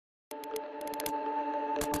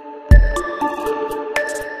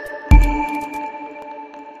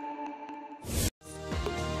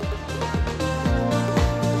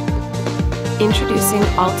Introducing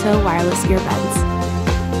Alto wireless earbuds.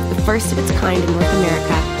 The first of its kind in North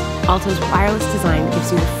America, Alto's wireless design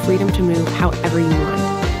gives you the freedom to move however you want.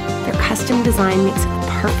 Their custom design makes it the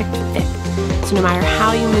perfect fit, so no matter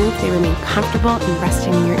how you move, they remain comfortable and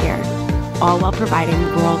resting in your ear, all while providing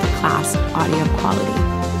world-class audio quality.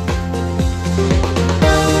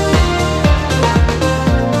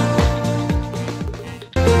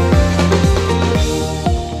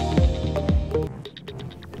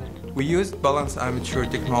 We used balanced armature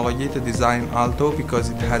technology to design Alto because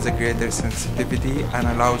it has a greater sensitivity and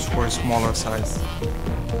allows for a smaller size.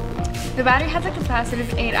 The battery has a capacity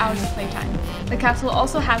of 8 hours of playtime. The capsule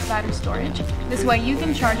also has battery storage. This way you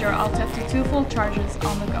can charge your Alto up to 2 full charges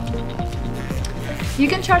on the go. You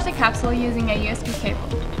can charge the capsule using a USB cable.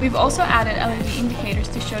 We've also added LED indicators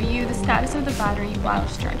to show you the status of the battery while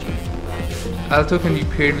it's charging. Alto can be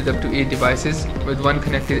paired with up to 8 devices, with one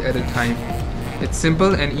connected at a time. It's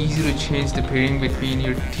simple and easy to change the pairing between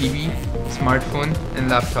your TV, smartphone, and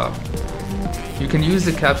laptop. You can use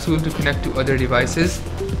the capsule to connect to other devices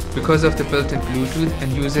because of the built-in Bluetooth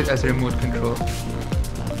and use it as a remote control.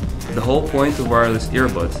 The whole point of wireless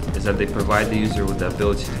earbuds is that they provide the user with the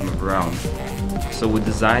ability to move around. So we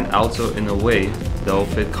designed Alto in a way that will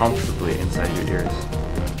fit comfortably inside your ears.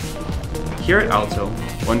 Here at Alto,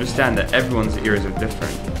 we understand that everyone's ears are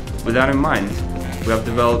different. With that in mind, we have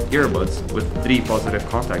developed earbuds with 3 positive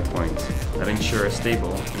contact points that ensure a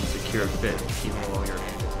stable and secure fit even while you're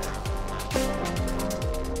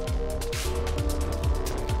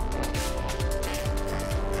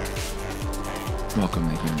Welcome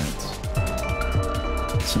to HearNotes.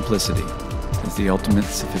 Simplicity is the ultimate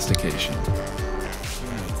sophistication.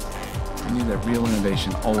 We knew that real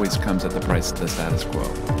innovation always comes at the price of the status quo,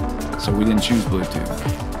 so we didn't choose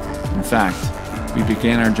Bluetooth. In fact, we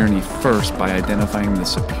began our journey first by identifying the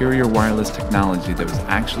superior wireless technology that was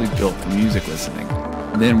actually built for music listening,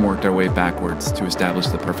 then worked our way backwards to establish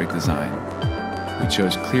the perfect design. We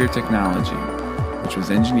chose Kleer technology, which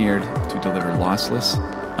was engineered to deliver lossless,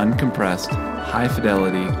 uncompressed,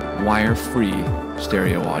 high-fidelity, wire-free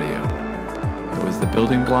stereo audio. It was the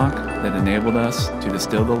building block that enabled us to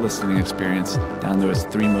distill the listening experience down to its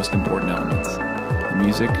 3 most important elements: the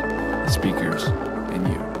music, the speakers, and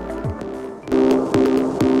you.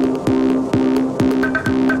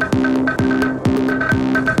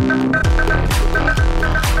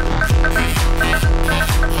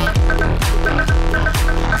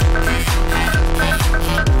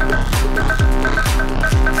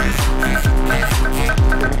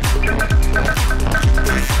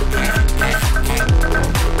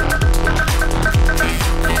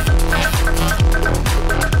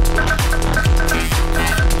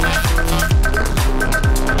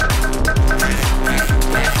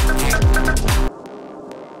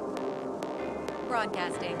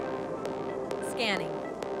 Broadcasting. Scanning.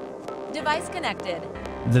 Device connected.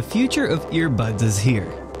 The future of earbuds is here.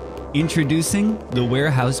 Introducing the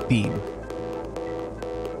Warehouse Beam.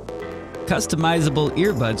 Customizable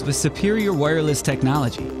earbuds with superior wireless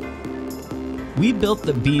technology. We built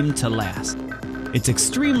the Beam to last. It's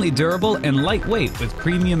extremely durable and lightweight with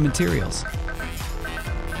premium materials.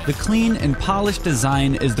 The clean and polished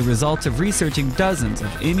design is the result of researching dozens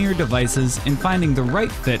of in-ear devices and finding the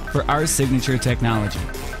right fit for our signature technology.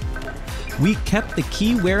 We kept the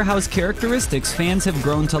key warehouse characteristics fans have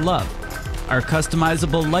grown to love: our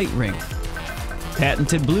customizable light ring,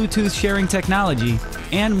 patented Bluetooth sharing technology,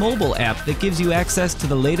 and mobile app that gives you access to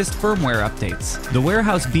the latest firmware updates. The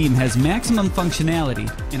Warehouse Beam has maximum functionality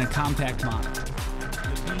in a compact model.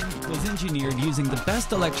 The Beam was engineered using the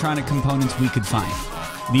best electronic components we could find.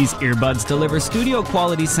 These earbuds deliver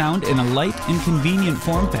studio-quality sound in a light and convenient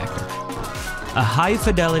form factor. A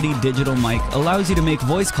high-fidelity digital mic allows you to make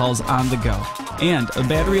voice calls on the go, and a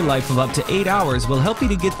battery life of up to 8 hours will help you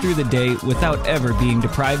to get through the day without ever being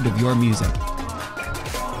deprived of your music.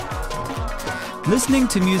 Listening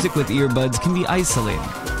to music with earbuds can be isolating,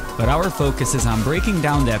 but our focus is on breaking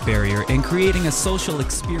down that barrier and creating a social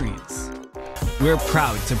experience. We're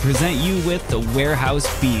proud to present you with the Warehouse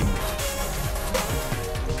Beam.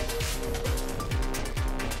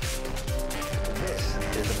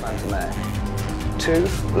 Phantom Air. 2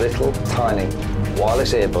 little tiny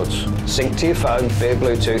wireless earbuds sync to your phone via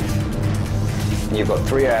Bluetooth, and you've got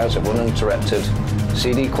 3 hours of uninterrupted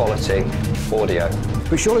CD quality audio.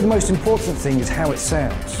 But surely the most important thing is how it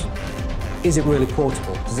sounds. Is it really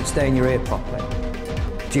portable? Does it stay in your ear properly?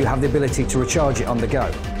 Do you have the ability to recharge it on the go?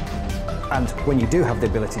 And when you do have the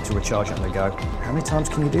ability to recharge it on the go, how many times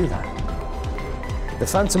can you do that? The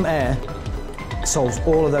Phantom Air solves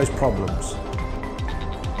all of those problems.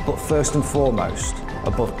 But first and foremost,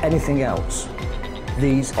 above anything else,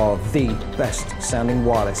 these are the best sounding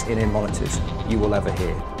wireless in-ear monitors you will ever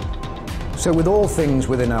hear. So with all things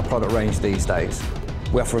within our product range these days,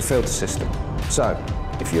 we offer a filter system. So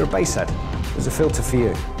if you're a bass head, there's a filter for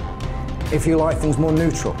you. If you like things more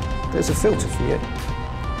neutral, there's a filter for you.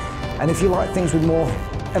 And if you like things with more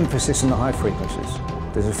emphasis on the high frequencies,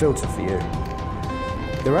 there's a filter for you.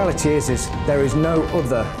 The reality is there is no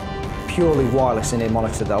other purely wireless in-ear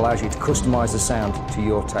monitor that allows you to customize the sound to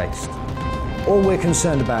your taste. All we're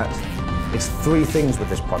concerned about is three things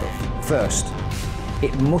with this product. First,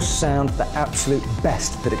 it must sound the absolute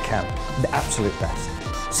best that it can, the absolute best.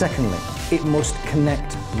 Secondly, it must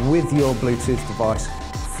connect with your Bluetooth device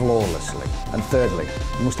flawlessly. And thirdly,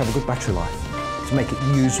 you must have a good battery life to make it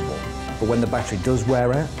usable. But when the battery does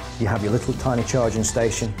wear out, you have your little tiny charging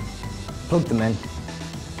station, plug them in,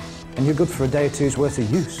 and you're good for a day or two's worth of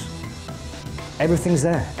use. Everything's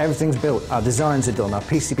there, everything's built, our designs are done, our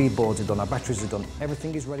PCB boards are done, our batteries are done,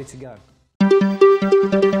 everything is ready to go.